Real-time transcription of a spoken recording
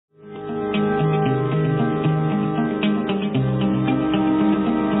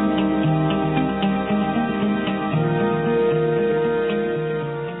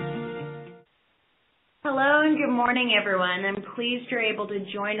morning, everyone. I'm pleased you're able to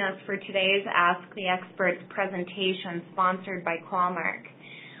join us for today's Ask the Experts presentation sponsored by Qualmark.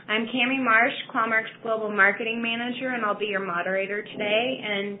 I'm Cammie Marsh, Qualmark's Global Marketing Manager, and I'll be your moderator today.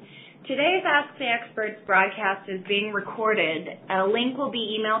 And today's Ask the Experts broadcast is being recorded. A link will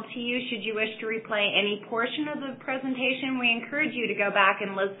be emailed to you should you wish to replay any portion of the presentation. We encourage you to go back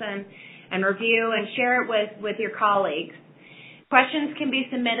and listen and review and share it with your colleagues. Questions can be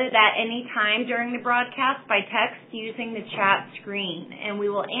submitted at any time during the broadcast by text using the chat screen, and we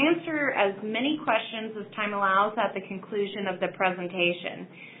will answer as many questions as time allows at the conclusion of the presentation.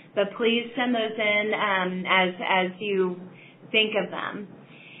 But please send those in as you think of them.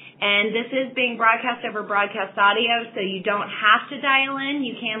 And this is being broadcast over broadcast audio, so you don't have to dial in.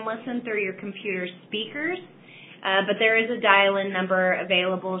 You can listen through your computer speakers, but there is a dial-in number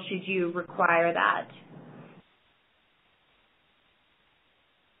available should you require that.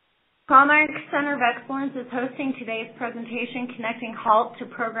 Qualmark Center of Excellence is hosting today's presentation, Connecting HALT to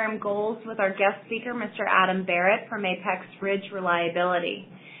Program Goals, with our guest speaker, Mr. Adam Barrett from Apex Ridge Reliability.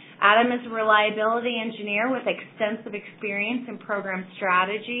 Adam is a reliability engineer with extensive experience in program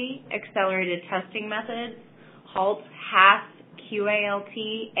strategy, accelerated testing methods, HALT, HAS, QALT,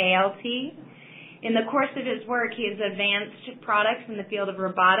 ALT. In the course of his work, he has advanced products in the field of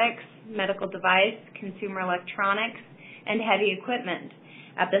robotics, medical device, consumer electronics, and heavy equipment.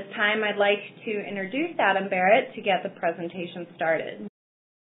 At this time, I'd like to introduce Adam Barrett to get the presentation started.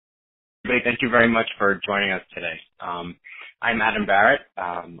 Great. Thank you very much for joining us today. I'm Adam Barrett.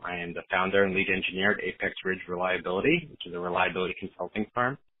 I am the founder and lead engineer at Apex Ridge Reliability, which is a reliability consulting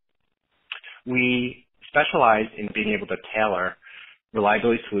firm. We specialize in being able to tailor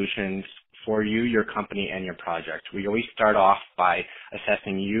reliability solutions for you, your company, and your project. We always start off by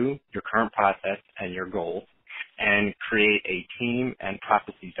assessing you, your current process, and your goals, and create a team and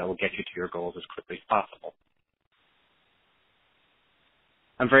processes that will get you to your goals as quickly as possible.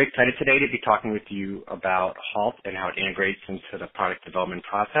 I'm very excited today to be talking with you about HALT and how it integrates into the product development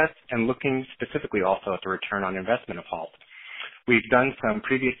process, and looking specifically also at the return on investment of HALT. We've done some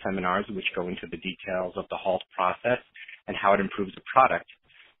previous seminars which go into the details of the HALT process and how it improves the product,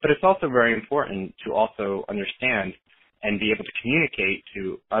 but it's also very important to also understand and be able to communicate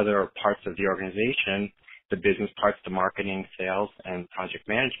to other parts of the organization, the business parts, the marketing, sales, and project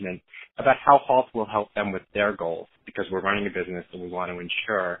management, about how HALT will help them with their goals, because we're running a business and we want to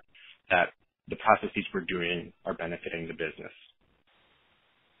ensure that the processes we're doing are benefiting the business.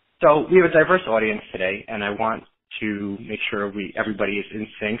 So we have a diverse audience today, and I want to make sure everybody is in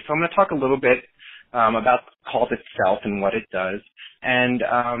sync. So I'm going to talk a little bit about HALT itself and what it does, and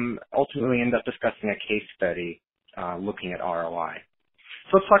ultimately end up discussing a case study looking at ROI.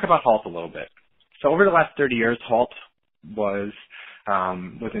 So let's talk about HALT a little bit. So over the last 30 years, HALT was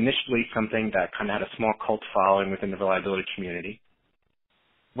initially something that kind of had a small cult following within the reliability community,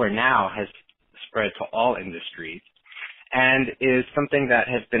 where now has spread to all industries, and is something that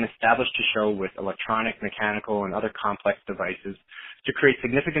has been established to show with electronic, mechanical, and other complex devices to create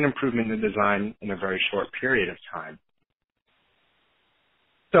significant improvement in the design in a very short period of time.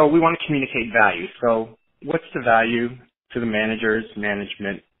 So we want to communicate value. So what's the value to the managers,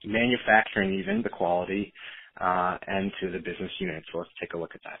 management, manufacturing, even the quality, and to the business unit? So let's take a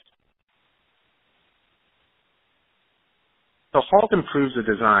look at that. So HALT improves the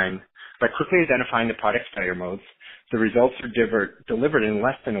design by quickly identifying the product's failure modes. The results are delivered in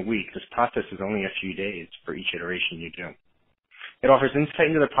less than a week. This process is only a few days for each iteration you do. It offers insight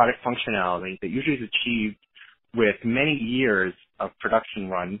into the product functionality that usually is achieved with many years of production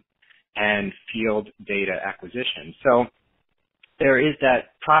run and field data acquisition. So there is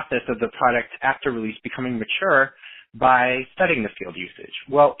that process of the product after release becoming mature by studying the field usage.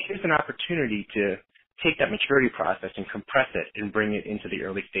 Well, here's an opportunity to take that maturity process and compress it and bring it into the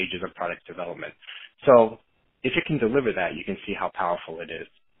early stages of product development. So if it can deliver that, you can see how powerful it is.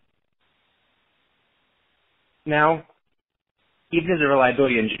 Now, even as a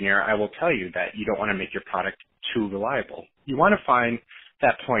reliability engineer, I will tell you that you don't want to make your product too reliable. You want to find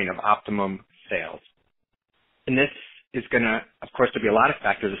that point of optimum sales. And this is going to, of course, there'll be a lot of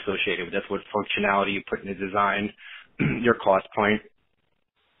factors associated with this, what functionality you put in the design, your cost point,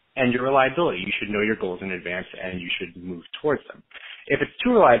 and your reliability. You should know your goals in advance, and you should move towards them. If it's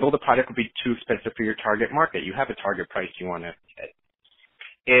too reliable, the product will be too expensive for your target market. You have a target price you want to hit.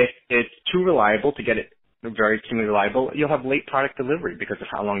 If it's too reliable to get it very extremely reliable, you'll have late product delivery because of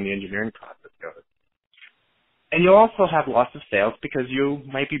how long the engineering process goes. And you'll also have loss of sales because you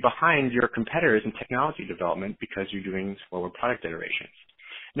might be behind your competitors in technology development because you're doing slower product iterations.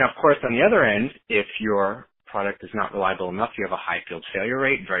 Now, of course, on the other end, if your product is not reliable enough, you have a high field failure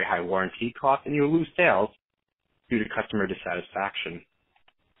rate, very high warranty cost, and you lose sales, due to customer dissatisfaction.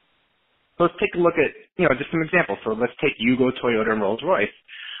 So let's take a look at, just some examples. So let's take Yugo, Toyota, and Rolls-Royce.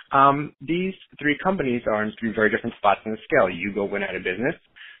 These three companies are in three very different spots in the scale. Yugo went out of business.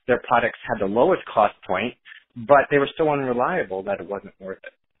 Their products had the lowest cost point, but they were so unreliable that it wasn't worth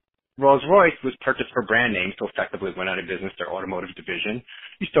it. Rolls-Royce was purchased for brand name, so effectively went out of business, their automotive division.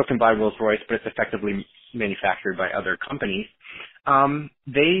 You still can buy Rolls-Royce, but it's effectively manufactured by other companies.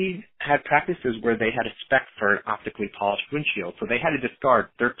 They had practices where they had a spec for an optically polished windshield, so they had to discard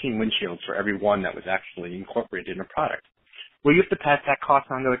 13 windshields for every one that was actually incorporated in a product. Well, you have to pass that cost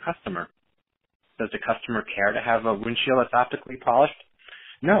on to the customer. Does the customer care to have a windshield that's optically polished?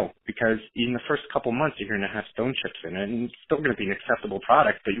 No, because in the first couple months you're going to have stone chips in it, and it's still going to be an acceptable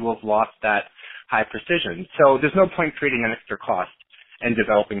product, but you will have lost that high precision. So there's no point creating an extra cost and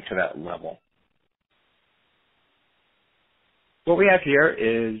developing to that level. What we have here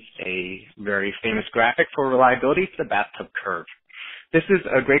is a very famous graphic for reliability. It's the bathtub curve. This is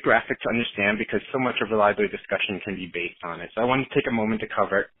a great graphic to understand because so much of reliability discussion can be based on it. So I want to take a moment to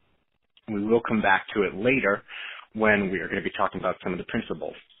cover it. We will come back to it later when we are going to be talking about some of the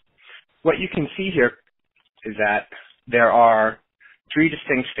principles. What you can see here is that there are three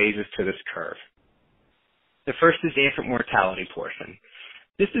distinct phases to this curve. The first is the infant mortality portion.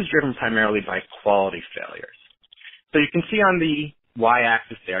 This is driven primarily by quality failures. So you can see on the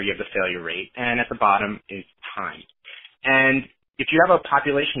y-axis there, you have the failure rate, and at the bottom is time. And if you have a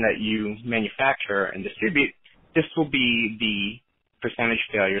population that you manufacture and distribute, this will be the percentage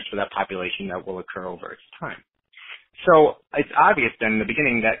failures for that population that will occur over its time. So it's obvious then in the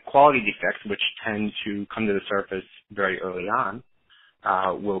beginning that quality defects, which tend to come to the surface very early on,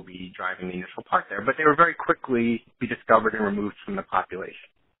 will be driving the initial part there. But they will very quickly be discovered and removed from the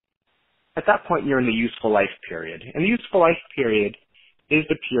population. At that point, you're in the useful life period. And the useful life period is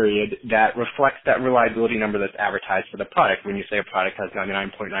the period that reflects that reliability number that's advertised for the product. When you say a product has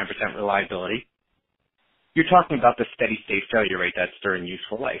 99.9% reliability, you're talking about the steady state failure rate that's during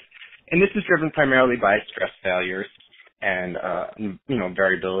useful life. And this is driven primarily by stress failures and,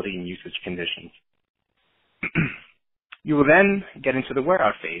 variability in usage conditions. You will then get into the wear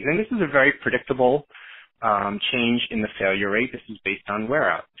out phase. And this is a very predictable change in the failure rate. This is based on wear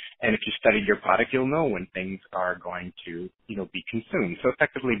out. And if you studied your product, you'll know when things are going to, be consumed. So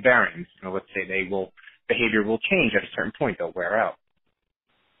effectively bearings, let's say behavior will change at a certain point. They'll wear out.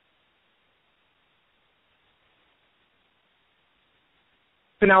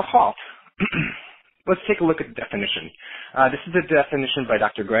 So now HALT. Let's take a look at the definition. This is a definition by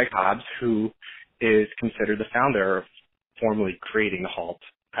Dr. Greg Hobbs, who is considered the founder of formally creating the HALT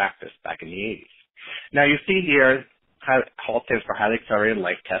practice back in the 80s. Now you see here, HALT stands for Highly Accelerated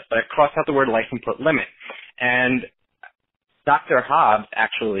Life Test, but I crossed out the word life and put limit. And Dr. Hobbs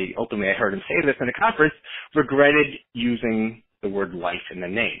actually, openly I heard him say this in a conference, regretted using the word life in the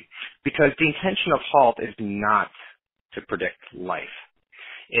name, because the intention of HALT is not to predict life.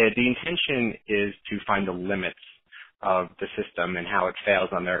 The intention is to find the limits of the system and how it fails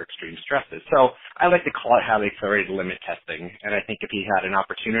under extreme stresses. So I like to call it highly accelerated limit testing, and I think if he had an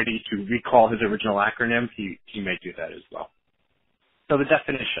opportunity to recall his original acronym, he may do that as well. So the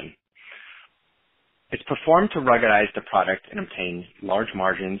definition. It's performed to ruggedize the product and obtain large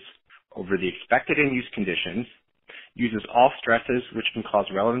margins over the expected in-use conditions, uses all stresses which can cause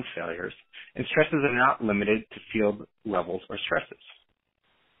relevant failures, and stresses are not limited to field levels or stresses.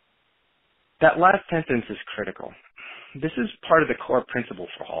 That last sentence is critical. This is part of the core principle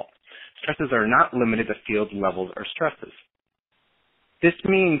for HALT. Stresses are not limited to field levels or stresses. This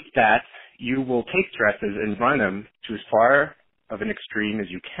means that you will take stresses and run them to as far of an extreme as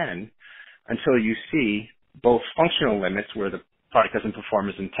you can until you see both functional limits where the product doesn't perform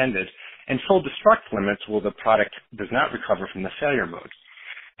as intended and full destruct limits where the product does not recover from the failure mode.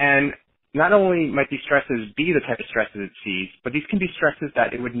 And not only might these stresses be the type of stresses it sees, but these can be stresses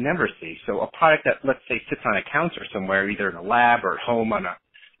that it would never see. So a product that, let's say, sits on a counter somewhere, either in a lab or at home on a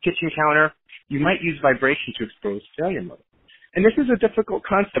kitchen counter, you might use vibration to expose failure mode. And this is a difficult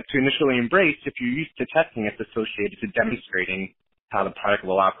concept to initially embrace if you're used to testing it's associated to demonstrating how the product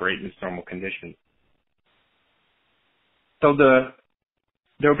will operate in its normal conditions. So there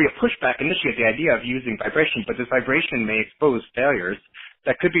will be a pushback initially at the idea of using vibration, but this vibration may expose failures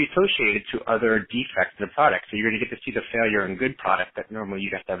that could be associated to other defects in the product. So you're going to get to see the failure in good product that normally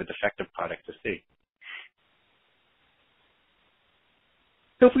you'd have to have a defective product to see.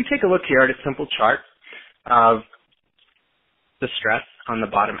 So if we take a look here at a simple chart of the stress on the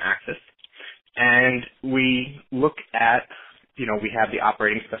bottom axis, and we look at, we have the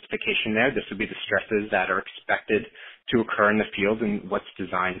operating specification there. This would be the stresses that are expected to occur in the field and what's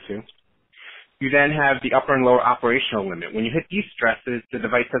designed to. You then have the upper and lower operational limit. When you hit these stresses, the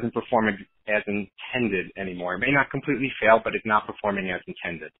device doesn't perform as intended anymore. It may not completely fail, but it's not performing as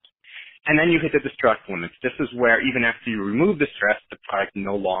intended. And then you hit the destruct limits. This is where even after you remove the stress, the product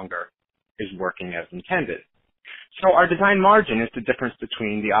no longer is working as intended. So our design margin is the difference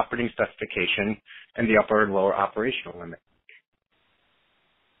between the operating specification and the upper and lower operational limit.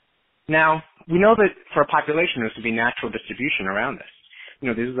 Now, we know that for a population, there's to be natural distribution around this.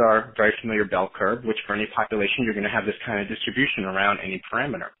 This is our very familiar bell curve, which for any population, you're going to have this kind of distribution around any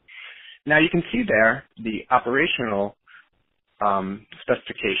parameter. Now, you can see there the operational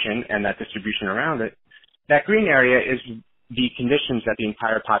specification and that distribution around it. That green area is the conditions that the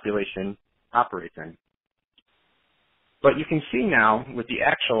entire population operates in. But you can see now with the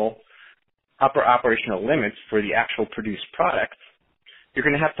actual upper operational limits for the actual produced products, you're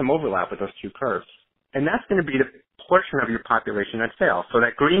going to have some overlap with those two curves. And that's going to be the portion of your population that fails. So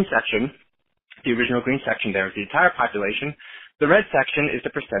that green section, the original green section there is the entire population. The red section is the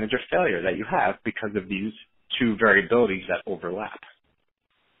percentage of failure that you have because of these two variabilities that overlap.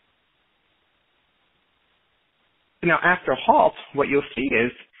 Now, after HALT, what you'll see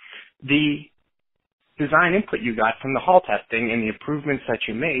is the design input you got from the HALT testing and the improvements that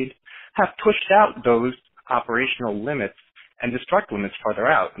you made have pushed out those operational limits and destruct limits farther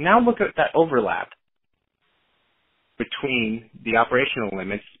out. Now look at that overlap between the operational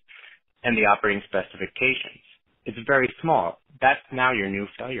limits and the operating specifications. It's very small. That's now your new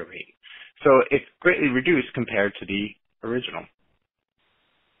failure rate. So it's greatly reduced compared to the original.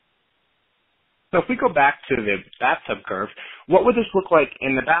 So if we go back to the bathtub curve, what would this look like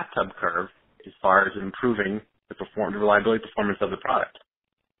in the bathtub curve as far as improving the reliability performance of the product?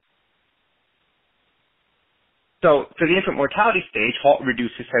 So for the infant mortality stage, HALT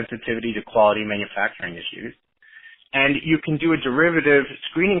reduces sensitivity to quality manufacturing issues. And you can do a derivative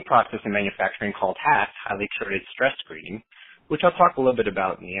screening process in manufacturing called HALT, highly accelerated stress screening, which I'll talk a little bit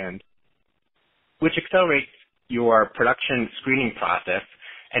about in the end, which accelerates your production screening process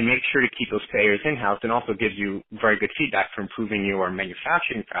and makes sure to keep those failures in-house and also gives you very good feedback for improving your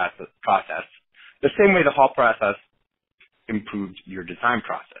manufacturing process, the same way the HALT process improved your design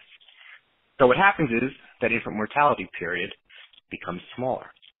process. So what happens is that infant mortality period becomes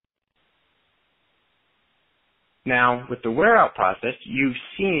smaller. Now, with the wear-out process, you've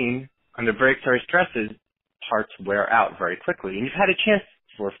seen under very accelerated stresses, parts wear out very quickly, and you've had a chance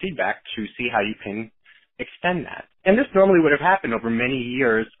for feedback to see how you can extend that. And this normally would have happened over many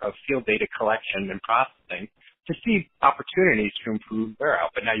years of field data collection and processing to see opportunities to improve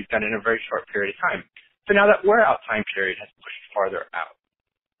wear-out, but now you've done it in a very short period of time. So now that wear-out time period has pushed farther out.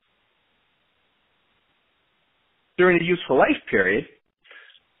 During the useful life period,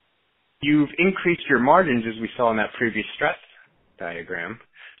 you've increased your margins, as we saw in that previous stress diagram,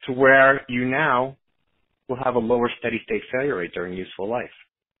 to where you now will have a lower steady-state failure rate during useful life.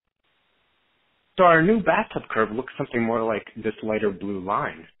 So our new bathtub curve looks something more like this lighter blue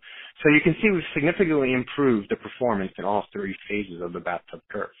line. So you can see we've significantly improved the performance in all three phases of the bathtub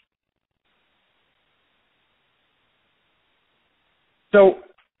curve. So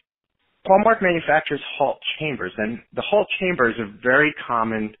Qualmark manufactures HALT chambers, and the HALT chamber is a very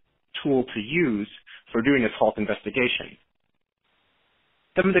common tool to use for doing this HALT investigation.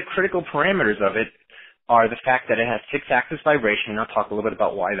 Some of the critical parameters of it are the fact that it has 6-axis vibration, and I'll talk a little bit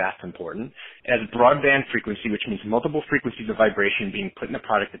about why that's important. It has broadband frequency, which means multiple frequencies of vibration being put in the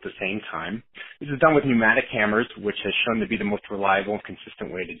product at the same time. This is done with pneumatic hammers, which has shown to be the most reliable and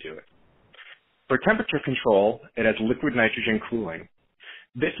consistent way to do it. For temperature control, it has liquid nitrogen cooling.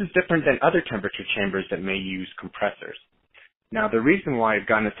 This is different than other temperature chambers that may use compressors. Now, the reason why I've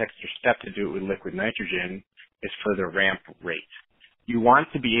gone this extra step to do it with liquid nitrogen is for the ramp rate. You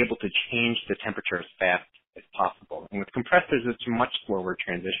want to be able to change the temperature as fast as possible. And with compressors, it's a much slower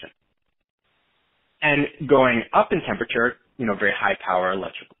transition. And going up in temperature, very high power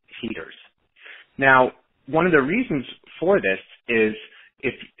electrical heaters. Now, one of the reasons for this is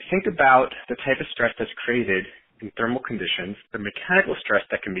if you think about the type of stress that's created in thermal conditions, the mechanical stress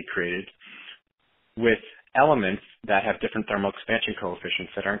that can be created with elements that have different thermal expansion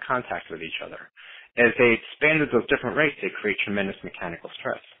coefficients that are in contact with each other. As they expand at those different rates, they create tremendous mechanical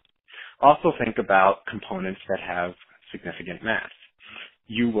stress. Also think about components that have significant mass.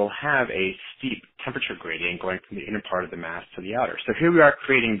 You will have a steep temperature gradient going from the inner part of the mass to the outer. So here we are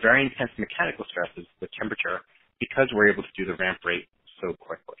creating very intense mechanical stresses with temperature because we're able to do the ramp rate so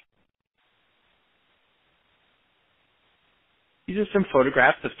quickly. These are some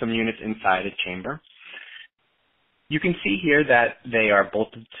photographs of some units inside a chamber. You can see here that they are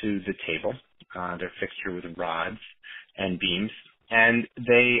bolted to the table. They're fixed here with rods and beams. And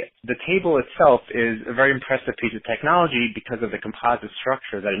the table itself is a very impressive piece of technology because of the composite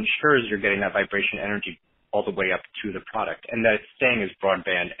structure that ensures you're getting that vibration energy all the way up to the product and that it's staying as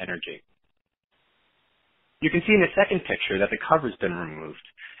broadband energy. You can see in the second picture that the cover's been removed,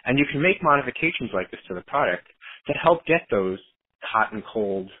 and you can make modifications like this to the product to help get those hot and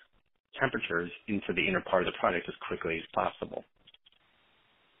cold temperatures into the inner part of the product as quickly as possible.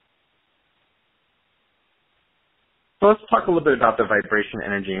 So let's talk a little bit about the vibration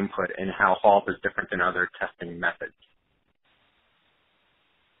energy input and how HALT is different than other testing methods.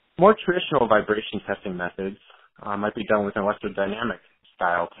 More traditional vibration testing methods might be done with an electrodynamic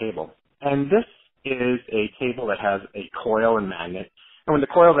style table. And this is a table that has a coil and magnet. And when the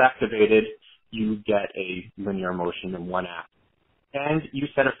coil is activated, you get a linear motion in one axis. And you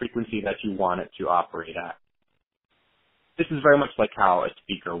set a frequency that you want it to operate at. This is very much like how a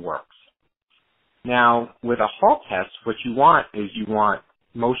speaker works. Now, with a HALT test, what you want is you want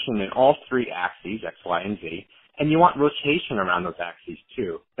motion in all three axes, X, Y, and Z, and you want rotation around those axes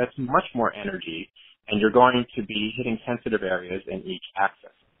too. That's much more energy, and you're going to be hitting sensitive areas in each axis.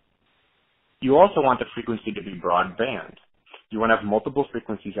 You also want the frequency to be broadband. You want to have multiple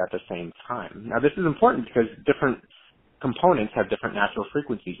frequencies at the same time. Now, this is important because different components have different natural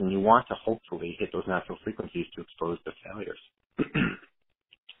frequencies, and you want to hopefully hit those natural frequencies to expose the failures.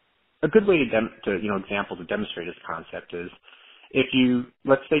 A good way example to demonstrate this concept is if you,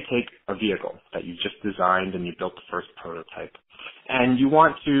 let's say, take a vehicle that you've just designed and you built the first prototype, and you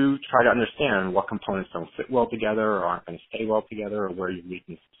want to try to understand what components don't fit well together or aren't going to stay well together or where your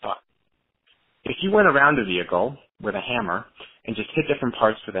weaknesses are. If you went around the vehicle with a hammer and just hit different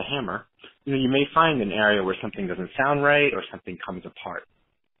parts with a hammer, you may find an area where something doesn't sound right or something comes apart.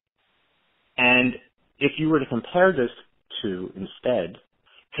 And if you were to compare this to, instead,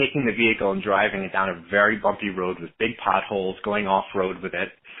 taking the vehicle and driving it down a very bumpy road with big potholes, going off-road with it,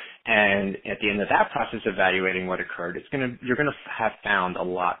 and at the end of that process evaluating what occurred, you're going to have found a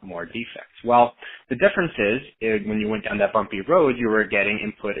lot more defects. Well, the difference is when you went down that bumpy road, you were getting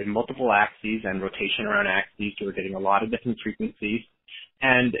input in multiple axes and rotation around axes. You were getting a lot of different frequencies,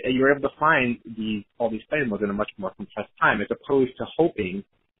 and you were able to find all these failure modes in a much more compressed time, as opposed to hoping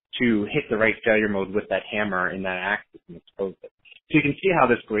to hit the right failure mode with that hammer in that axis and expose it. So you can see how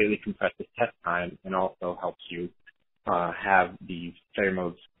this greatly compresses test time and also helps you have these failure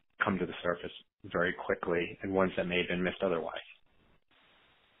modes come to the surface very quickly and ones that may have been missed otherwise.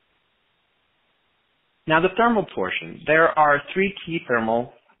 Now the thermal portion. There are three key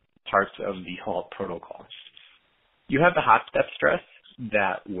thermal parts of the HALT protocol. You have the hot step stress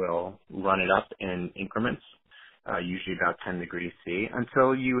that will run it up in increments, usually about 10 degrees C,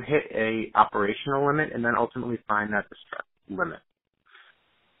 until you hit a operational limit and then ultimately find that distress limit.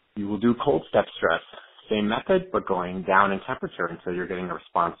 You will do cold step stress, same method, but going down in temperature until you're getting a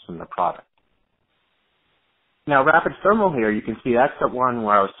response from the product. Now, rapid thermal here, you can see that's the one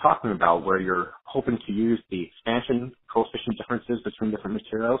where I was talking about, where you're hoping to use the expansion coefficient differences between different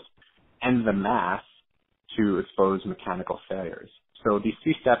materials and the mass to expose mechanical failures. So these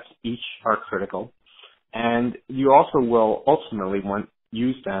three steps each are critical, and you also will ultimately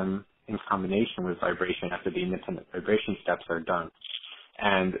use them in combination with vibration after the independent vibration steps are done.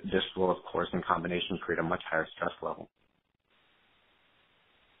 And this will, of course, in combination, create a much higher stress level.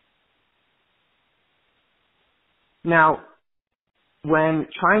 Now, when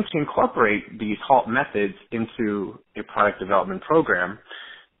trying to incorporate these HALT methods into a product development program,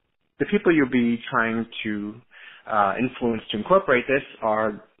 the people you'll be trying to influence to incorporate this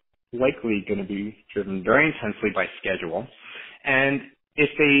are likely going to be driven very intensely by schedule. And if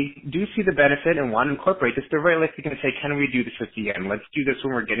they do see the benefit and want to incorporate this, they're very likely going to say, can we do this at the end? Let's do this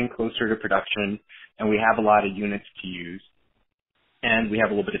when we're getting closer to production and we have a lot of units to use and we have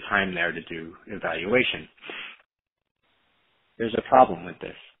a little bit of time there to do evaluation. There's a problem with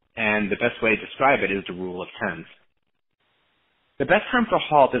this, and the best way to describe it is the rule of tens. The best time for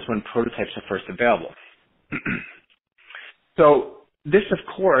HALT is when prototypes are first available. So this, of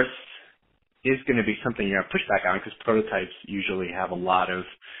course, is going to be something you have pushback on because prototypes usually have a lot of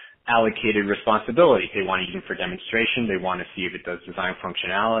allocated responsibility. They want to use it for demonstration. They want to see if it does design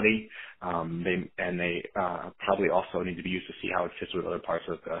functionality. They probably also need to be used to see how it fits with other parts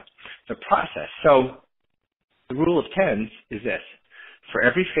of the process. So the rule of tens is this. For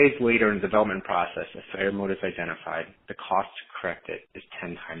every phase later in the development process, a failure mode is identified, the cost to correct it is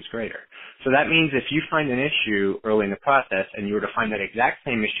 10 times greater. So that means if you find an issue early in the process and you were to find that exact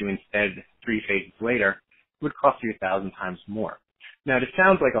same issue instead 3 phases later, it would cost you 1,000 times more. Now, this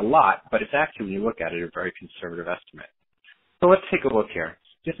sounds like a lot, but it's actually, when you look at it, a very conservative estimate. So let's take a look here.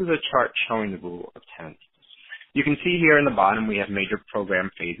 This is a chart showing the rule of tens. You can see here in the bottom we have major program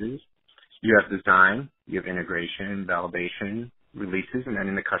phases. You have design, you have integration, validation, releases, and then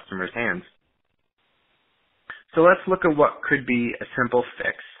in the customer's hands. So let's look at what could be a simple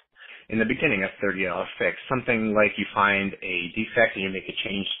fix in the beginning, a $30 fix. Something like you find a defect and you make a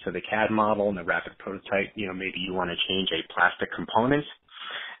change to the CAD model and the rapid prototype. Maybe you want to change a plastic component.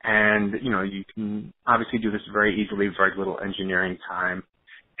 And, you can obviously do this very easily, very little engineering time.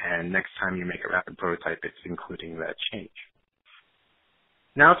 And next time you make a rapid prototype, it's including that change.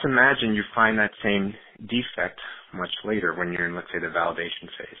 Now let's imagine you find that same defect much later when you're in, let's say, the validation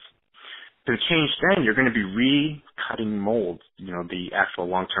phase. To change then, you're going to be re-cutting molds, the actual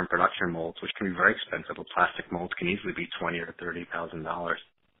long-term production molds, which can be very expensive. A plastic mold can easily be $20,000 or $30,000.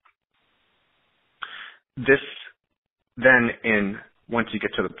 This then, once you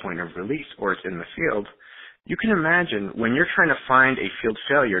get to the point of release or it's in the field, you can imagine when you're trying to find a field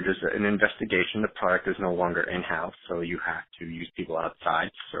failure, there's an investigation. The product is no longer in-house, so you have to use people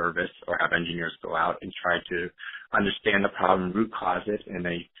outside, service, or have engineers go out and try to understand the problem, root cause it in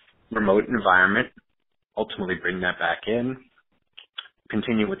a remote environment, ultimately bring that back in,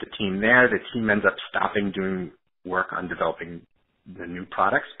 continue with the team there. The team ends up stopping doing work on developing the new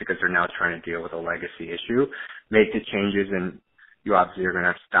products because they're now trying to deal with a legacy issue, make the changes, and you obviously are going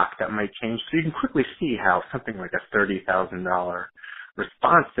to have stock that might change. So you can quickly see how something like a $30,000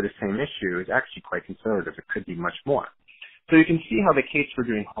 response to the same issue is actually quite conservative. It could be much more. So you can see how the case for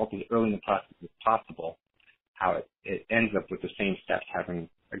doing HALT as early in the process as possible, how it ends up with the same steps having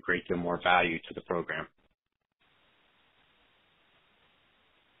a great deal more value to the program.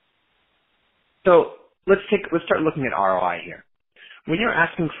 So let's start looking at ROI here. When you're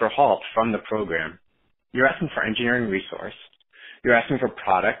asking for HALT from the program, you're asking for engineering resource. You're asking for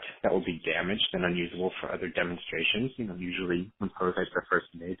product that will be damaged and unusable for other demonstrations. Usually when prototypes are first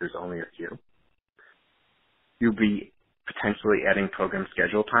made, there's only a few. You'll be potentially adding program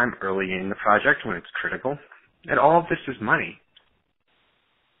schedule time early in the project when it's critical. And all of this is money.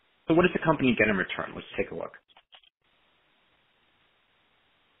 So what does the company get in return? Let's take a look.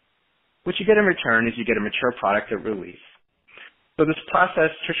 What you get in return is you get a mature product at release. So this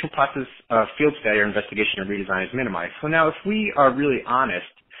traditional process of field failure investigation and redesign is minimized. So now if we are really honest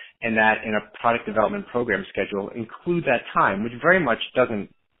and that in a product development program schedule include that time, which very much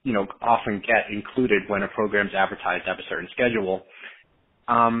doesn't, often get included when a program's advertised to have a certain schedule,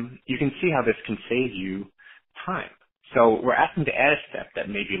 you can see how this can save you time. So we're asking to add a step that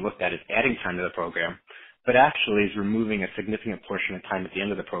may be looked at as adding time to the program, but actually is removing a significant portion of time at the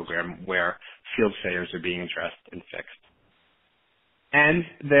end of the program where field failures are being addressed and fixed. And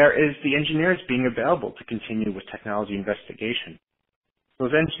there is the engineers being available to continue with technology investigation.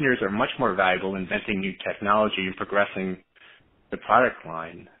 Those engineers are much more valuable inventing new technology and progressing the product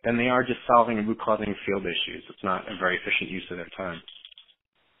line than they are just solving and root-causing field issues. It's not a very efficient use of their time.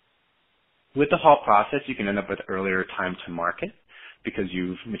 With the HALT process, you can end up with earlier time to market because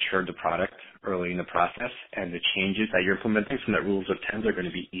you've matured the product early in the process, and the changes that you're implementing from that rules of 10 are going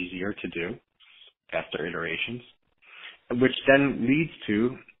to be easier to do, faster iterations, which then leads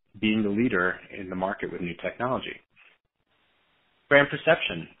to being the leader in the market with new technology. Brand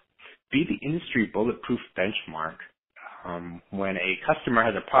perception. Be the industry bulletproof benchmark. When a customer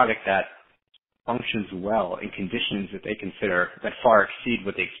has a product that functions well in conditions that they consider that far exceed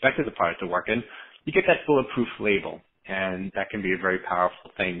what they expected the product to work in, you get that bulletproof label, and that can be a very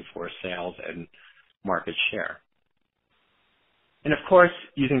powerful thing for sales and market share. And of course,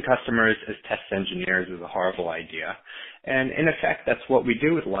 using customers as test engineers is a horrible idea. And in effect, that's what we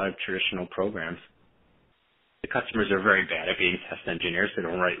do with a lot of traditional programs. The customers are very bad at being test engineers. They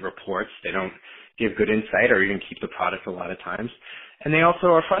don't write reports. They don't give good insight or even keep the product a lot of times. And they also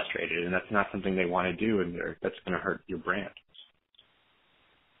are frustrated, and that's not something they want to do, and that's going to hurt your brand.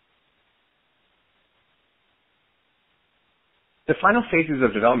 The final phases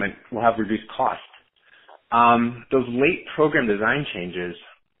of development will have reduced cost. Those late program design changes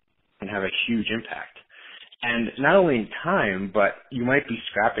can have a huge impact. And not only in time, but you might be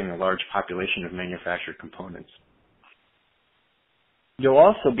scrapping a large population of manufactured components. You'll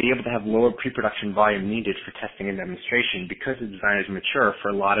also be able to have lower pre-production volume needed for testing and demonstration because the design is mature for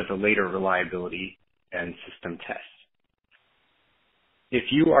a lot of the later reliability and system tests. If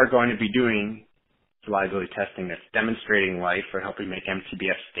you are going to be doing reliability testing that's demonstrating life or helping make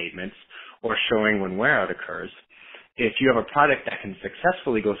MTBF statements or showing when wear out occurs, if you have a product that can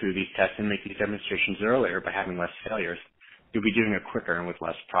successfully go through these tests and make these demonstrations earlier by having less failures, you'll be doing it quicker and with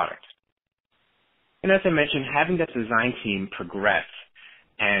less product. And as I mentioned, having that design team progress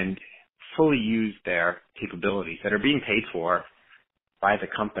and fully use their capabilities that are being paid for by the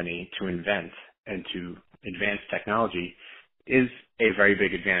company to invent and to advanced technology is a very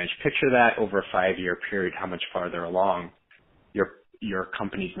big advantage. Picture that over a 5-year period, how much farther along your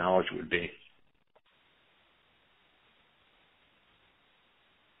company's knowledge would be.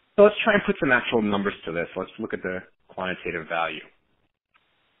 So let's try and put some actual numbers to this. Let's look at the quantitative value.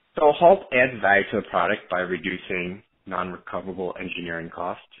 So HALT adds value to the product by reducing non-recoverable engineering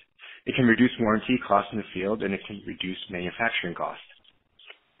costs. It can reduce warranty costs in the field, and it can reduce manufacturing costs.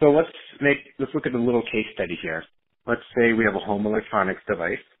 So let's look at a little case study here. Let's say we have a home electronics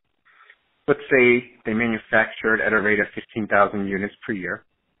device. Let's say they manufacture it at a rate of 15,000 units per year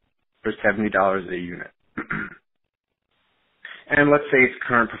for $70 a unit. And let's say its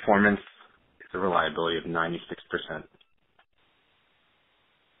current performance is a reliability of 96%.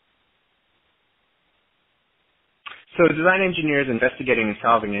 So design engineers investigating and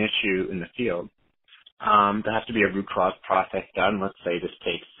solving an issue in the field, there has to be a root cause process done. Let's say this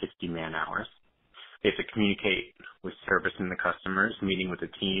takes 60 man-hours. They have to communicate with service and the customers, meeting with the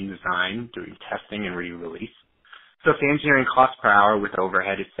team, design, doing testing, and re-release. So if the engineering cost per hour with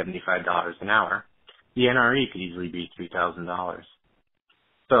overhead is $75 an hour, the NRE could easily be $3,000.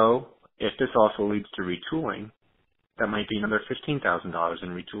 So if this also leads to retooling, that might be another $15,000 in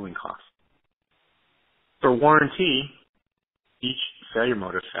retooling costs. For warranty, each failure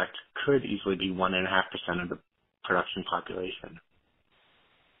mode effect could easily be 1.5% of the production population.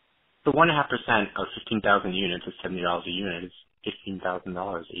 So 1.5% of 15,000 units is $70 a unit is $15,000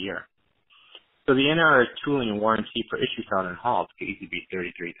 a year. So the NRE tooling and warranty for issues found in HALT could easily be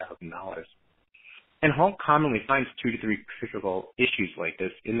 $33,000. And HALT commonly finds 2 to 3 critical issues like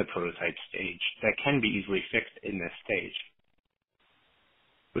this in the prototype stage that can be easily fixed in this stage.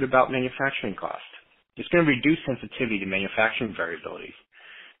 What about manufacturing cost? It's going to reduce sensitivity to manufacturing variabilities.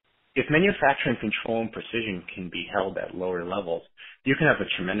 If manufacturing control and precision can be held at lower levels, you can have a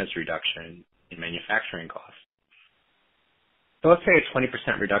tremendous reduction in manufacturing costs. So let's say a 20%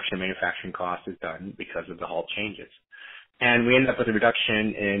 reduction in manufacturing cost is done because of the HALT changes. And we end up with a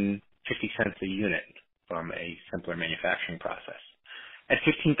reduction in 50 cents a unit from a simpler manufacturing process. At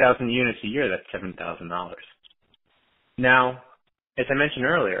 15,000 units a year, that's $7,000. Now, as I mentioned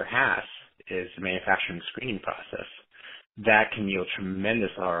earlier, HAS is the manufacturing screening process that can yield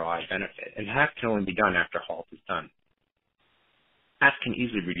tremendous ROI benefit, and HAS can only be done after HALT is done. HAS can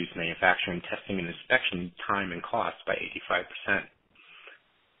easily reduce manufacturing, testing, and inspection time and cost by 85%.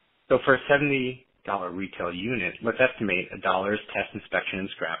 So for a $70 retail unit, let's estimate $1 test, inspection, and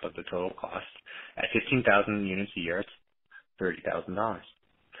scrap of the total cost. At 15,000 units a year, it's $30,000.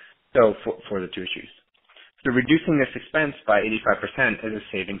 So for the two issues. So reducing this expense by 85% is a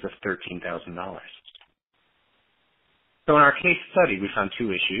savings of $13,000. So in our case study, we found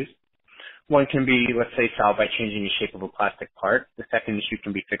 2 issues. One can be, let's say, solved by changing the shape of a plastic part. The second issue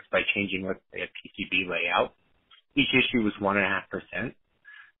can be fixed by changing, let's say, a PCB layout. Each issue was 1.5%.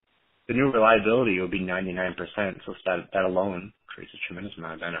 The new reliability will be 99%, so that alone creates a tremendous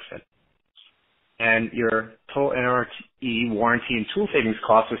amount of benefit. And your total NRE warranty and tool savings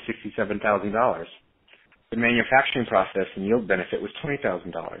cost was $67,000. The manufacturing process and yield benefit was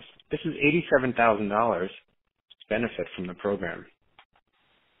 $20,000. This is $87,000 benefit from the program.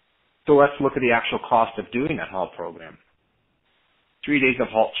 So let's look at the actual cost of doing that HALT program. 3 days of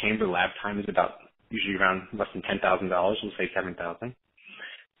HALT chamber lab time is usually around less than $10,000. We'll say $7,000.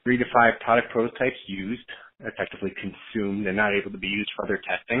 3 to 5 product prototypes used, effectively consumed, and not able to be used for other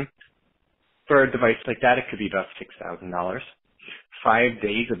testing. For a device like that, it could be about $6,000. 5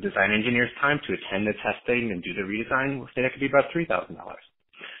 days of design engineers' time to attend the testing and do the redesign, we'll say that could be about $3,000.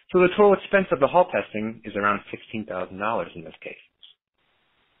 So the total expense of the HALT testing is around $16,000 in this case.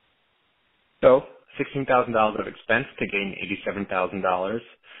 So $16,000 of expense to gain $87,000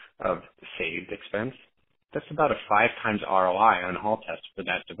 of saved expense. That's about a 5 times ROI on a HALT test for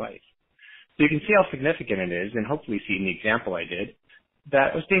that device. So you can see how significant it is, and hopefully see in the example I did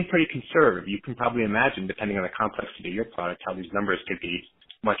that was being pretty conservative. You can probably imagine, depending on the complexity of your product, how these numbers could be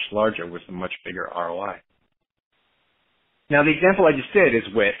much larger with a much bigger ROI. Now, the example I just did is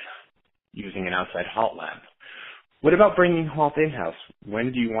with using an outside HALT lab. What about bringing HALT in-house?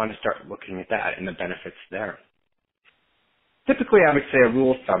 When do you want to start looking at that and the benefits there? Typically, I would say a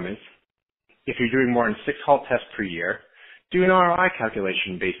rule of thumb is, if you're doing more than 6 HALT tests per year, do an ROI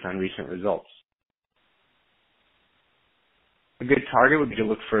calculation based on recent results. A good target would be to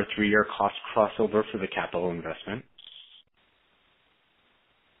look for a 3-year cost crossover for the capital investment.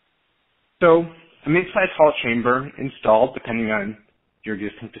 So a mid-sized HALT chamber installed, depending on your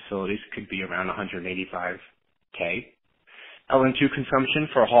existing facilities, could be around $185K. LN2 consumption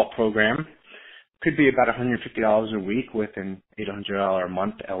for a HALT program Could be about $150 a week with an $800 a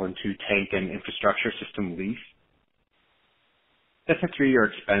month LN2 tank and infrastructure system lease. That's a 3-year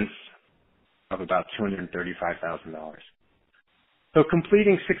expense of about $235,000. So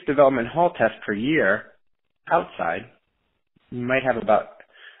completing 6 development HALT tests per year outside, you might have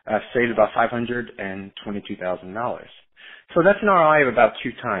saved about $522,000. So that's an ROI of about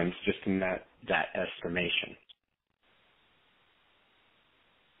 2 times just in that estimation.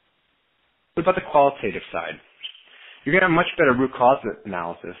 What about the qualitative side? You're going to have much better root cause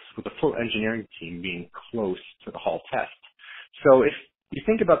analysis with the full engineering team being close to the HALT test. So if you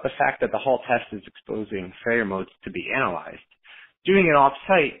think about the fact that the HALT test is exposing failure modes to be analyzed, doing it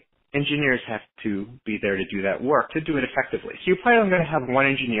off-site, engineers have to be there to do that work, to do it effectively. So you're probably only going to have 1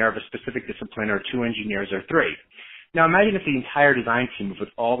 engineer of a specific discipline or 2 engineers or 3. Now imagine if the entire design team with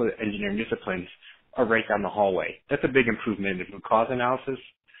all the engineering disciplines are right down the hallway. That's a big improvement in root cause analysis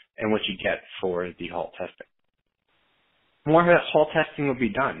and what you get for the HALT testing. More HALT testing will be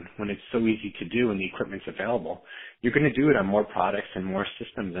done when it's so easy to do and the equipment's available. You're going to do it on more products and more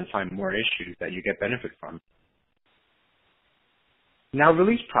systems and find more issues that you get benefit from. Now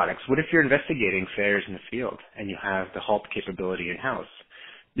release products. What if you're investigating failures in the field and you have the HALT capability in-house?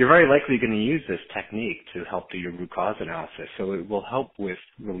 You're very likely going to use this technique to help do your root cause analysis, so it will help with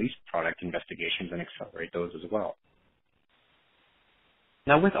release product investigations and accelerate those as well.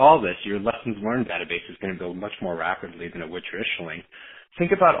 Now with all this, your lessons learned database is going to build much more rapidly than it would traditionally.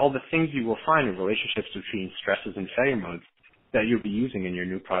 Think about all the things you will find in relationships between stresses and failure modes that you'll be using in your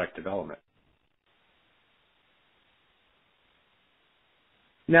new product development.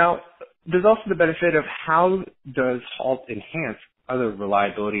 Now, there's also the benefit of how does HALT enhance other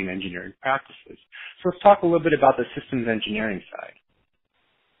reliability and engineering practices. So let's talk a little bit about the systems engineering side.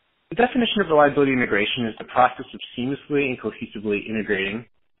 The definition of reliability integration is the process of seamlessly and cohesively integrating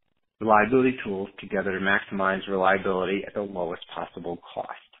reliability tools together to maximize reliability at the lowest possible cost.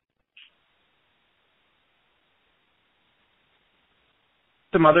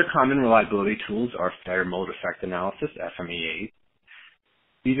 Some other common reliability tools are failure mode effect analysis, FMEA.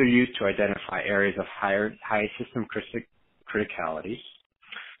 These are used to identify areas of high system criticality.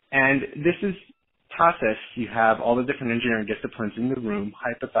 And this is process, you have all the different engineering disciplines in the room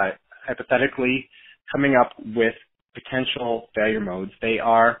hypothetically coming up with potential failure modes. They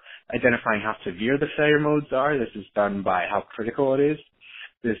are identifying how severe the failure modes are. This is done by how critical it is.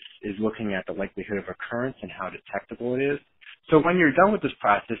 This is looking at the likelihood of occurrence and how detectable it is. So when you're done with this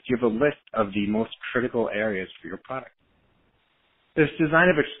process, you have a list of the most critical areas for your product. There's design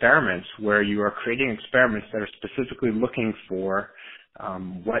of experiments where you are creating experiments that are specifically looking for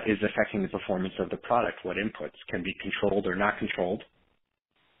what is affecting the performance of the product, what inputs can be controlled or not controlled,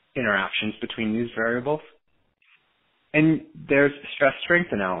 interactions between these variables. And there's stress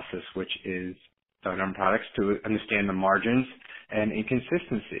strength analysis, which is done on products to understand the margins and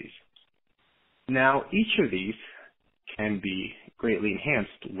inconsistencies. Now, each of these can be greatly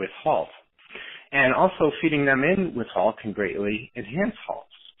enhanced with HALT. And also feeding them in with HALT can greatly enhance HALT.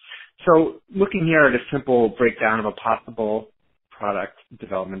 So looking here at a simple breakdown of a possible product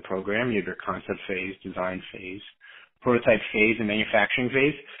development program, you have your concept phase, design phase, prototype phase, and manufacturing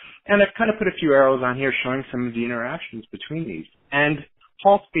phase. And I've kind of put a few arrows on here showing some of the interactions between these. And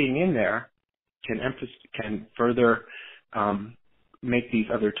HALT being in there can further make these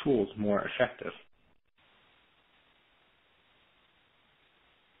other tools more effective.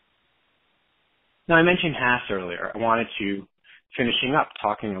 Now, I mentioned HAS earlier. I wanted to, finishing up,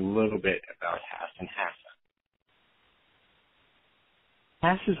 talking a little bit about HAS and HASA.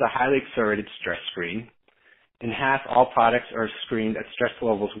 HAS is a highly accelerated stress screen. In HAS, all products are screened at stress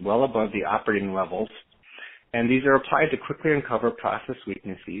levels well above the operating levels, and these are applied to quickly uncover process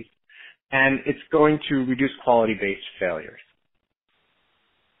weaknesses, and it's going to reduce quality-based failures.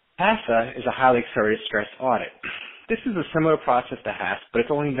 HASA is a highly accelerated stress audit. This is a similar process to HAS, but it's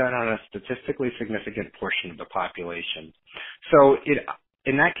only done on a statistically significant portion of the population. So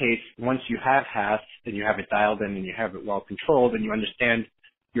in that case, once you have HAS and you have it dialed in and you have it well controlled and you understand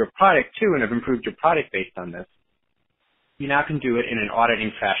your product too and have improved your product based on this, you now can do it in an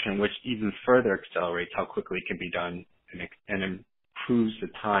auditing fashion which even further accelerates how quickly it can be done and improves the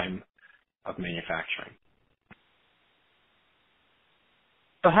time of manufacturing.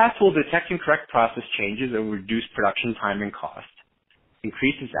 So HAS will detect and correct process changes that will reduce production time and cost,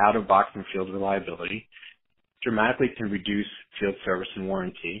 increases out-of-box and field reliability, dramatically can reduce field service and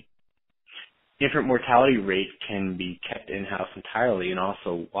warranty. Infant mortality rate can be kept in-house entirely, and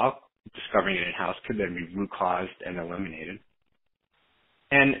also while discovering it in-house could then be root caused and eliminated.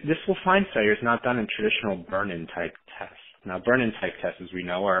 And this will find failures not done in traditional burn-in type tests. Now, burn-in type tests, as we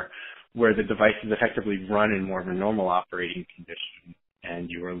know, are where the device is effectively run in more of a normal operating condition, and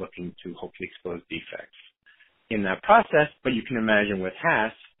you are looking to hopefully expose defects in that process. But you can imagine with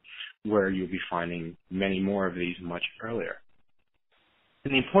HASS, where you'll be finding many more of these much earlier.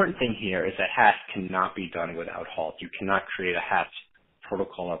 And the important thing here is that HASS cannot be done without HALT. You cannot create a HASS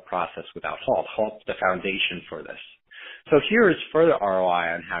protocol or process without HALT. HALT's the foundation for this. So here is further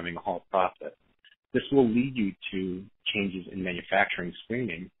ROI on having a HALT process. This will lead you to changes in manufacturing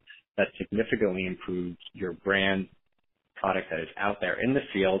screening that significantly improves your brand product that is out there in the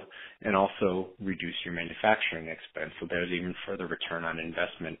field and also reduce your manufacturing expense. So there's even further return on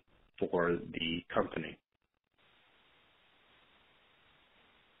investment for the company.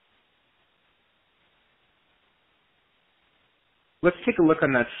 Let's take a look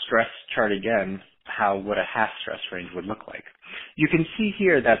on that stress chart again, what a HASS stress range would look like. You can see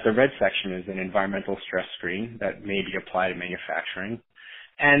here that the red section is an environmental stress screen that may be applied to manufacturing,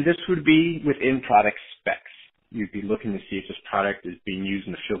 and this would be within product specs. You'd be looking to see if this product is being used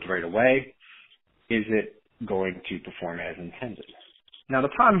in the field right away. Is it going to perform as intended? Now the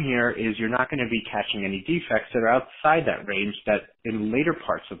problem here is you're not going to be catching any defects that are outside that range that in later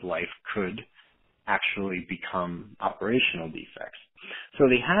parts of life could actually become operational defects. So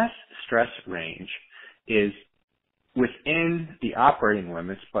the HASS stress range is within the operating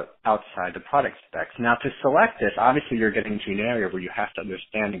limits but outside the product specs. Now to select this, obviously you're getting to an area where you have to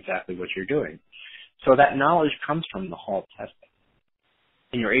understand exactly what you're doing. So that knowledge comes from the HALT testing.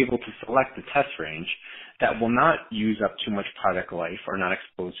 And you're able to select the test range that will not use up too much product life or not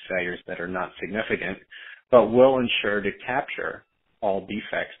expose failures that are not significant, but will ensure to capture all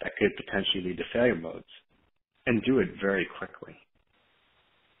defects that could potentially lead to failure modes and do it very quickly.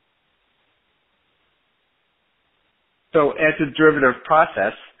 So as a derivative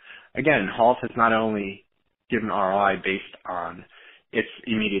process, again, HALT has not only given ROI based on its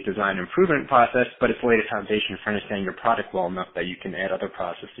immediate design improvement process, but it's laid a foundation for understanding your product well enough that you can add other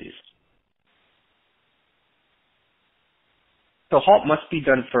processes. So HALT must be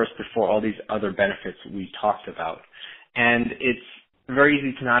done first before all these other benefits we talked about. And it's very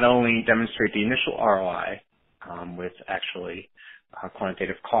easy to not only demonstrate the initial ROI with actually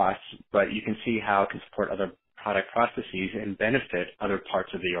quantitative costs, but you can see how it can support other product processes and benefit other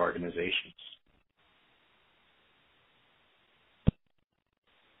parts of the organization.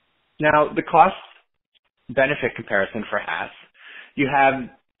 Now, the cost-benefit comparison for HASS, you have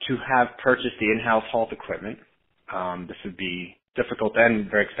to have purchased the in-house HALT equipment. This would be difficult and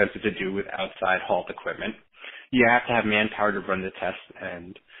very expensive to do with outside HALT equipment. You have to have manpower to run the test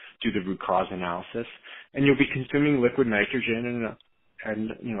and do the root cause analysis, and you'll be consuming liquid nitrogen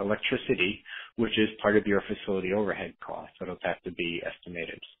and electricity, which is part of your facility overhead cost, so it'll have to be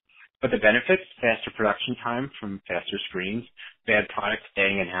estimated. But the benefits: faster production time from faster screens, bad product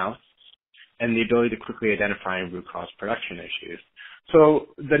staying in-house, and the ability to quickly identify and root cause production issues. So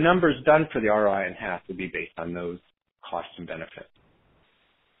the numbers done for the ROI and HASS would be based on those costs and benefits.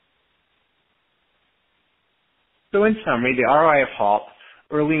 So in summary, the ROI of HALT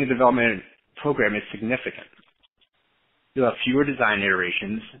early in the development program is significant. You'll have fewer design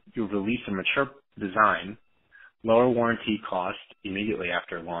iterations, you'll release a mature design, lower warranty costs immediately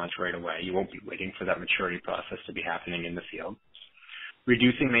after launch right away. You won't be waiting for that maturity process to be happening in the field.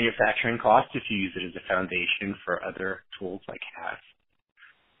 Reducing manufacturing costs if you use it as a foundation for other tools like HASS.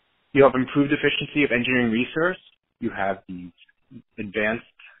 You have improved efficiency of engineering resource. You have these advanced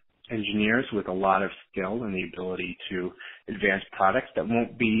engineers with a lot of skill and the ability to advance products that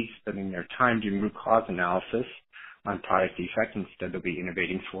won't be spending their time doing root cause analysis on product defects. Instead, they'll be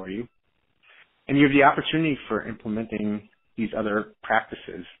innovating for you. And you have the opportunity for implementing these other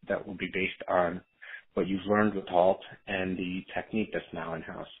practices that will be based on what you've learned with HALT and the technique that's now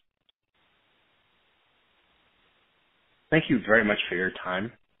in-house. Thank you very much for your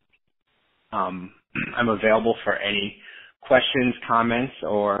time. I'm available for any questions, comments,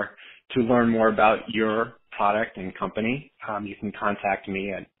 or to learn more about your product and company. You can contact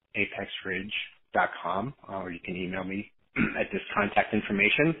me at apexridge.com, or you can email me at this contact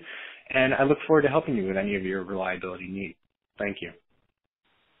information. And I look forward to helping you with any of your reliability needs. Thank you.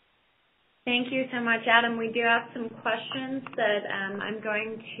 Thank you so much, Adam. We do have some questions that I'm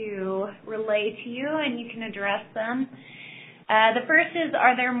going to relay to you, and you can address them. The first is,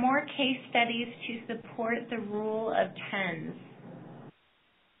 are there more case studies to support the rule of tens?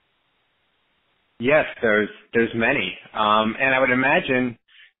 Yes, there's many. And I would imagine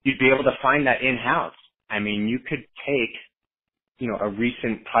you'd be able to find that in-house. I mean, you could take, a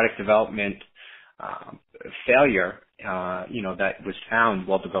recent product development failure, that was found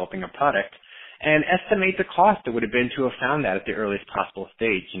while developing a product, and estimate the cost it would have been to have found that at the earliest possible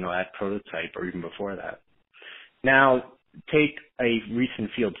stage, at prototype or even before that. Now, take a recent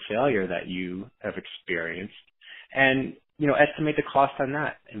field failure that you have experienced and, estimate the cost on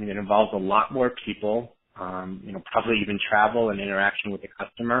that. I mean, it involves a lot more people, probably even travel and interaction with the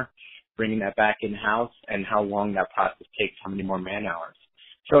customer, bringing that back in-house, and how long that process takes, how many more man-hours.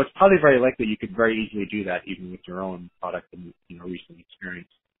 So it's probably very likely you could very easily do that even with your own product and, recent experience.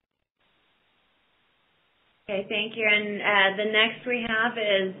 Okay, thank you. And the next we have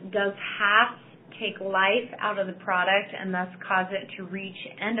is, does HALT take life out of the product and thus cause it to reach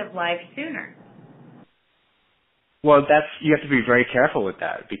end of life sooner? Well, you have to be very careful with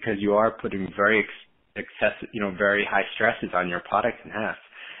that because you are putting very excessive, very high stresses on your product in HALT.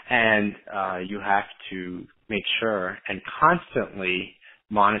 And you have to make sure and constantly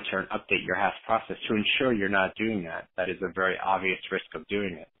monitor and update your HALT process to ensure you're not doing that. That is a very obvious risk of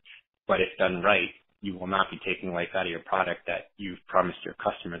doing it. But if done right, you will not be taking life out of your product that you've promised your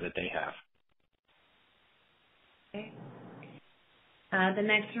customer that they have. Okay. The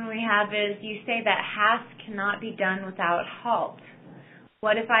next one we have is, you say that HALT cannot be done without HALT.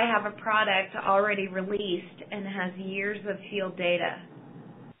 What if I have a product already released and has years of field data?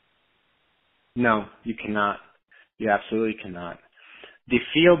 No, you cannot. You absolutely cannot. The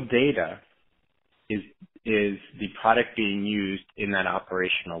field data is the product being used in that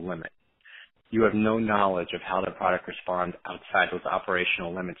operational limit. You have no knowledge of how the product responds outside those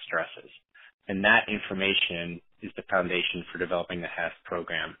operational limit stresses. And that information is the foundation for developing the HALT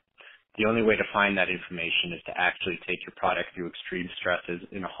program. The only way to find that information is to actually take your product through extreme stresses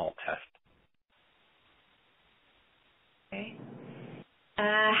in a HALT test. Okay.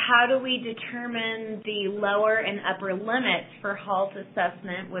 How do we determine the lower and upper limits for HALT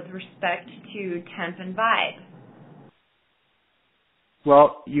assessment with respect to temp and vibe?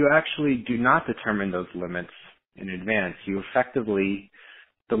 Well, you actually do not determine those limits in advance.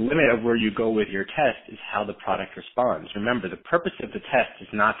 The limit of where you go with your test is how the product responds. Remember, the purpose of the test is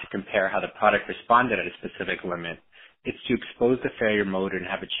not to compare how the product responded at a specific limit. It's to expose the failure mode and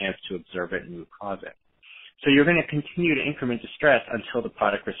have a chance to observe it and root cause it. So you're going to continue to increment the stress until the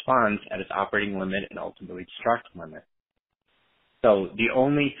product responds at its operating limit and ultimately destruct limit. So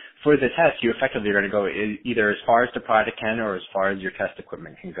for the test, you effectively are going to go either as far as the product can or as far as your test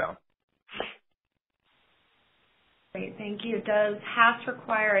equipment can go. Great, thank you. Does HALT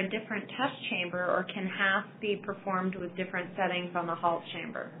require a different test chamber, or can HALT be performed with different settings on the HALT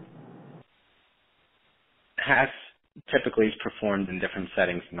chamber? HALT typically is performed in different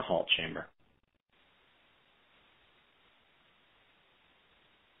settings in the HALT chamber.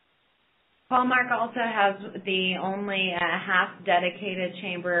 Qualmark also has the only HALT dedicated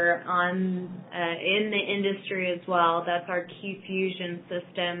chamber in the industry as well. That's our Key Fusion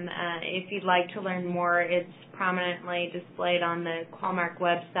system. If you'd like to learn more, it's prominently displayed on the Qualmark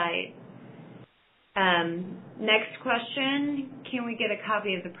website. Next question, can we get a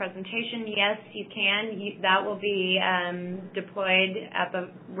copy of the presentation? Yes, you can. That will be deployed at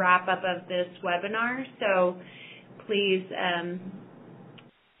the wrap-up of this webinar, so please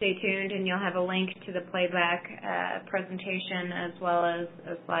stay tuned, and you'll have a link to the playback presentation as well as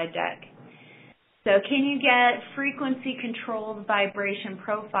a slide deck. So can you get frequency-controlled vibration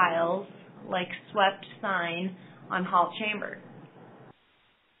profiles like swept sine on HALT chamber?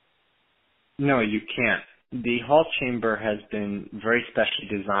 No, you can't. The HALT chamber has been very specially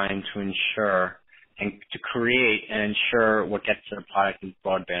designed to ensure and to create and ensure what gets to the product is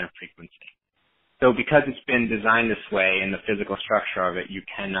broadband frequency. So because it's been designed this way in the physical structure of it, you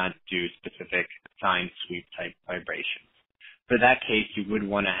cannot do specific sine sweep type vibrations. For that case, you would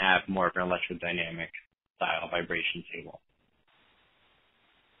want to have more of an electrodynamic style vibration table.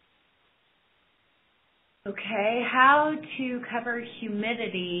 Okay, how to cover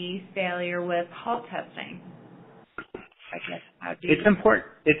humidity failure with HALT testing? I guess it's important.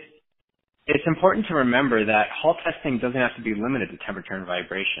 It's important to remember that HALT testing doesn't have to be limited to temperature and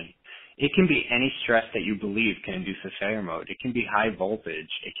vibration. It can be any stress that you believe can induce a failure mode. It can be high voltage.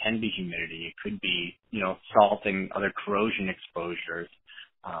 It can be humidity. It could be, salt and other corrosion exposures.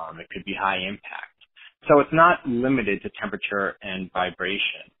 It could be high impact. So it's not limited to temperature and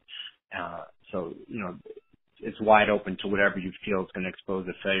vibration. It's wide open to whatever you feel is going to expose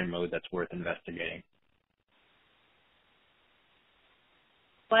a failure mode that's worth investigating.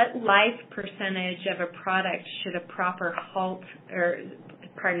 What life percentage of a product should a proper HALT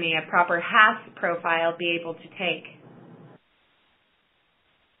profile be able to take?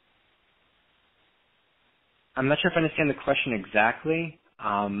 I'm not sure if I understand the question exactly,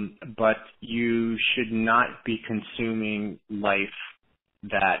 but you should not be consuming life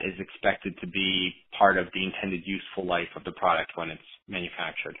that is expected to be part of the intended useful life of the product when it's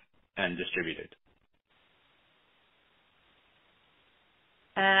manufactured and distributed.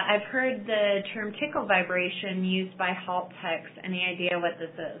 I've heard the term tickle vibration used by HALT techs. Any idea what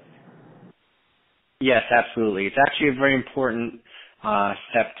this is? Yes, absolutely. It's actually a very important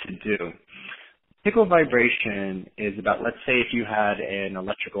step to do. Tickle vibration is about, let's say if you had an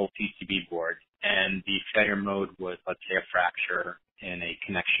electrical PCB board and the failure mode was, let's say, a fracture in a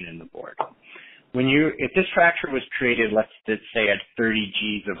connection in the board. If this fracture was created, let's say at 30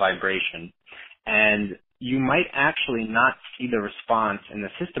 Gs of vibration, and you might actually not see the response in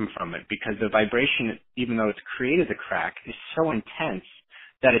the system from it because the vibration, even though it's created the crack, is so intense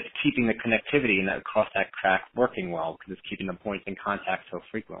that it's keeping the connectivity and that across that crack working well because it's keeping the points in contact so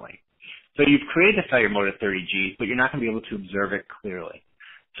frequently. So you've created the failure mode at 30 Gs, but you're not going to be able to observe it clearly.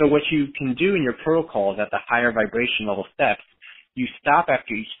 So what you can do in your protocols at the higher vibration level steps, you stop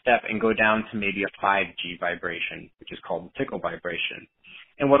after each step and go down to maybe a 5G vibration, which is called the tickle vibration.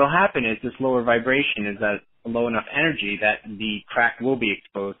 And what will happen is this lower vibration is at a low enough energy that the crack will be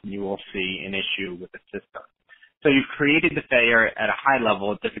exposed and you will see an issue with the system. So you've created the failure at a high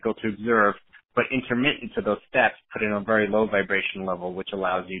level, difficult to observe, but intermittent to those steps, put in a very low vibration level, which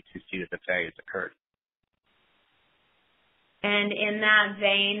allows you to see that the failure has occurred. And in that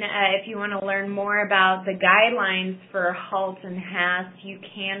vein, if you want to learn more about the guidelines for HALT and HAST, you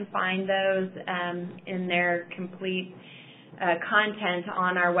can find those in their complete content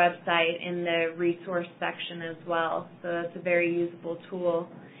on our website in the resource section as well. So that's a very usable tool.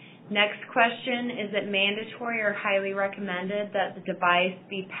 Next question, is it mandatory or highly recommended that the device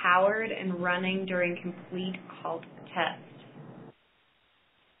be powered and running during complete HALT test?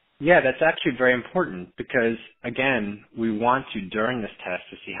 Yeah, that's actually very important because, again, we want to, during this test,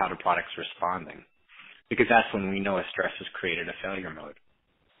 to see how the product's responding because that's when we know a stress has created a failure mode.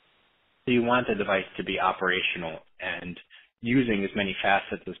 So you want the device to be operational and using as many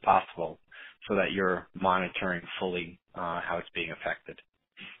facets as possible so that you're monitoring fully how it's being affected.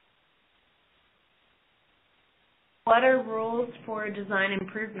 What are rules for design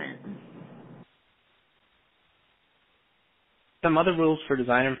improvement? Some other rules for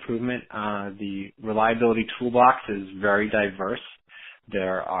design improvement, the reliability toolbox is very diverse.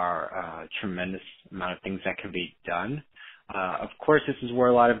 There are a tremendous amount of things that can be done. Of course, this is where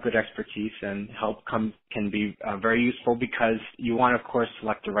a lot of good expertise and help can be very useful because you want to, of course,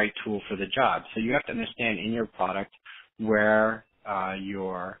 select the right tool for the job. So you have to understand in your product where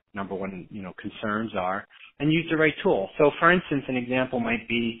your number one, concerns are and use the right tool. So, for instance, an example might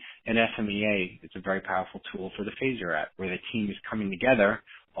be an FMEA. It's a very powerful tool for the phase you're at, where the team is coming together,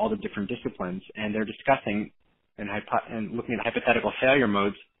 all the different disciplines, and they're discussing and looking at hypothetical failure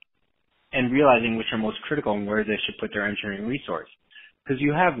modes and realizing which are most critical and where they should put their engineering resource. Because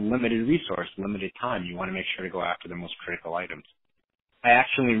you have limited resource, limited time. You want to make sure to go after the most critical items. I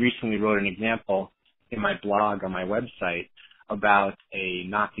actually recently wrote an example in my blog on my website about a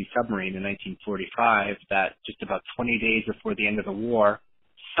Nazi submarine in 1945 that just about 20 days before the end of the war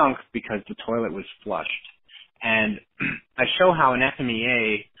sunk because the toilet was flushed. And I show how an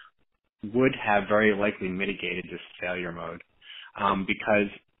FMEA would have very likely mitigated this failure mode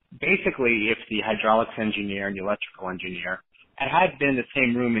because basically if the hydraulics engineer and the electrical engineer had been in the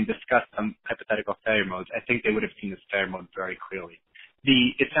same room and discussed some hypothetical failure modes, I think they would have seen this failure mode very clearly.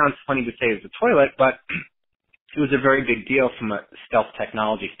 It sounds funny to say it was a toilet, but it was a very big deal from a stealth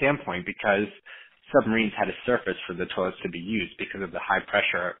technology standpoint because submarines had a surface for the toilets to be used because of the high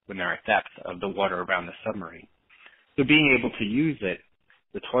pressure when they're at depth of the water around the submarine. So being able to use it,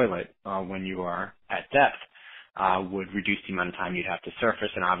 the toilet, when you are at depth would reduce the amount of time you'd have to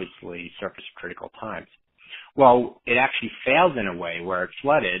surface and obviously surface at critical times. Well, it actually failed in a way where it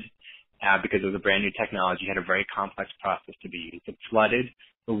flooded because it was a brand new technology, had a very complex process to be used. It flooded,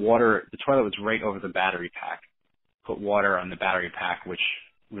 the toilet was right over the battery pack. Put water on the battery pack, which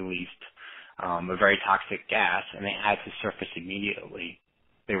released a very toxic gas, and they had to surface immediately.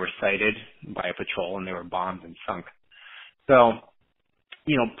 They were sighted by a patrol, and they were bombed and sunk. So,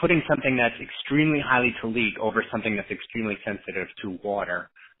 putting something that's extremely highly to leak over something that's extremely sensitive to water,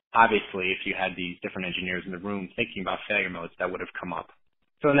 obviously, if you had these different engineers in the room thinking about failure modes, that would have come up.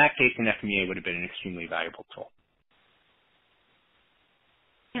 So in that case, an FMEA would have been an extremely valuable tool.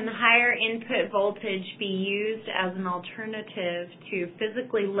 Can higher input voltage be used as an alternative to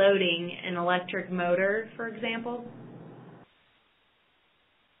physically loading an electric motor, for example?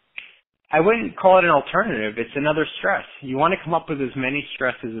 I wouldn't call it an alternative. It's another stress. You want to come up with as many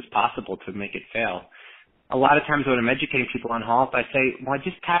stresses as possible to make it fail. a lot of times when I'm educating people on HALT, I say, well,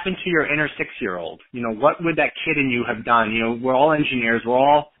 just tap into your inner 6-year-old. What would that kid in you have done? We're all engineers. We're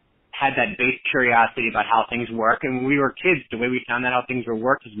all had that base curiosity about how things work. And when we were kids, the way we found out how things were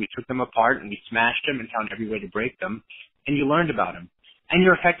worked is we took them apart and we smashed them and found every way to break them. And you learned about them. And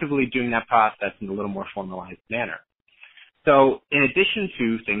you're effectively doing that process in a little more formalized manner. So in addition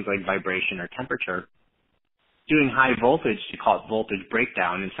to things like vibration or temperature, doing high voltage, to call it voltage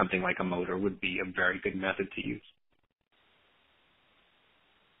breakdown in something like a motor, would be a very good method to use.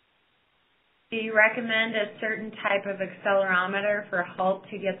 Do you recommend a certain type of accelerometer for HALT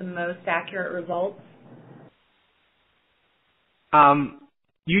to get the most accurate results?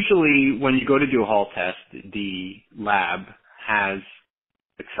 Usually when you go to do a HALT test, the lab has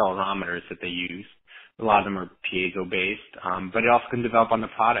accelerometers that they use. A lot of them are piezo-based, but it also can develop on the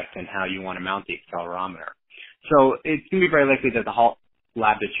product and how you want to mount the accelerometer. So it's going to be very likely that the HALT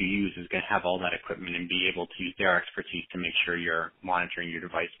lab that you use is going to have all that equipment and be able to use their expertise to make sure you're monitoring your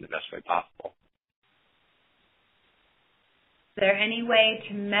device in the best way possible. Is there any way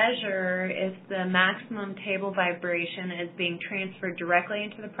to measure if the maximum table vibration is being transferred directly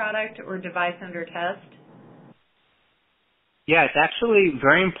into the product or device under test? Yeah, it's actually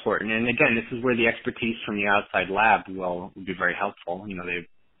very important. And again, this is where the expertise from the outside lab will be very helpful. They've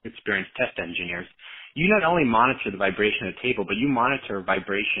experienced test engineers. You not only monitor the vibration of the table, but you monitor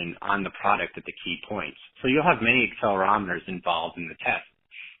vibration on the product at the key points. So you'll have many accelerometers involved in the test.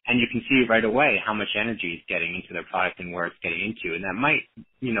 And you can see right away how much energy is getting into the product and where it's getting into. And that might,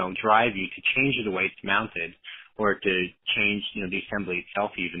 drive you to change the way it's mounted or to change, the assembly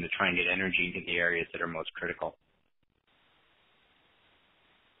itself even to try and get energy into the areas that are most critical.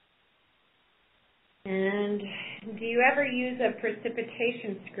 And do you ever use a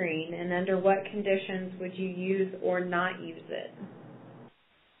precipitation screen, and under what conditions would you use or not use it?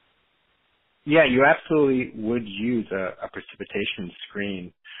 Yeah, you absolutely would use a precipitation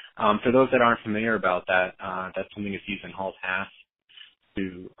screen. For those that aren't familiar about that, that's something that's used in HALT HAS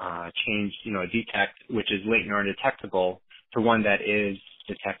to change, a detect, which is latent or undetectable, to one that is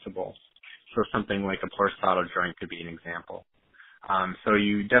detectable. So something like a porous solder joint could be an example. So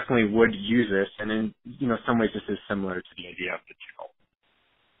you definitely would use this, and in some ways this is similar to the idea of the tickle.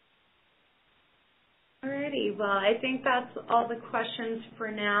 Alrighty, well, I think that's all the questions for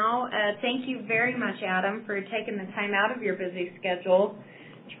now. Thank you very much, Adam, for taking the time out of your busy schedule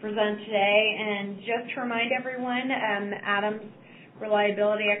to present today. And just to remind everyone, Adam's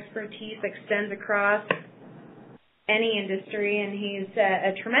reliability expertise extends across any industry, and he's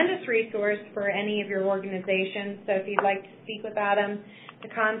a tremendous resource for any of your organizations. So if you'd like to speak with Adam, the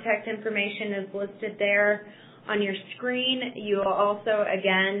contact information is listed there on your screen. You will also,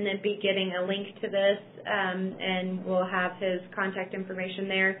 again, be getting a link to this, and we'll have his contact information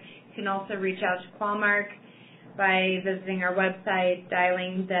there. You can also reach out to Qualmark by visiting our website,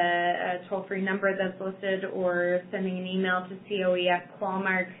 dialing the toll-free number that's listed, or sending an email to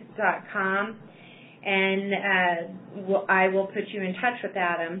coe@qualmark.com. And I will put you in touch with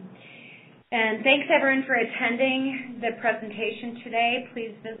Adam. And thanks, everyone, for attending the presentation today.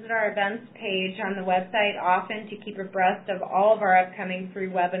 Please visit our events page on the website often to keep abreast of all of our upcoming free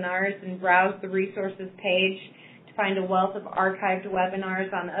webinars, and browse the resources page to find a wealth of archived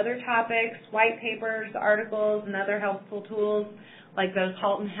webinars on other topics, white papers, articles, and other helpful tools like those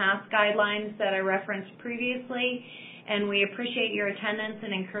HALT and HAS guidelines that I referenced previously. And we appreciate your attendance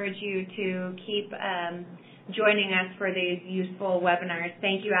and encourage you to keep joining us for these useful webinars.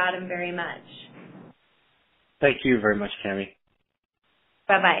 Thank you, Adam, very much. Thank you very much, Tammy.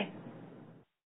 Bye-bye.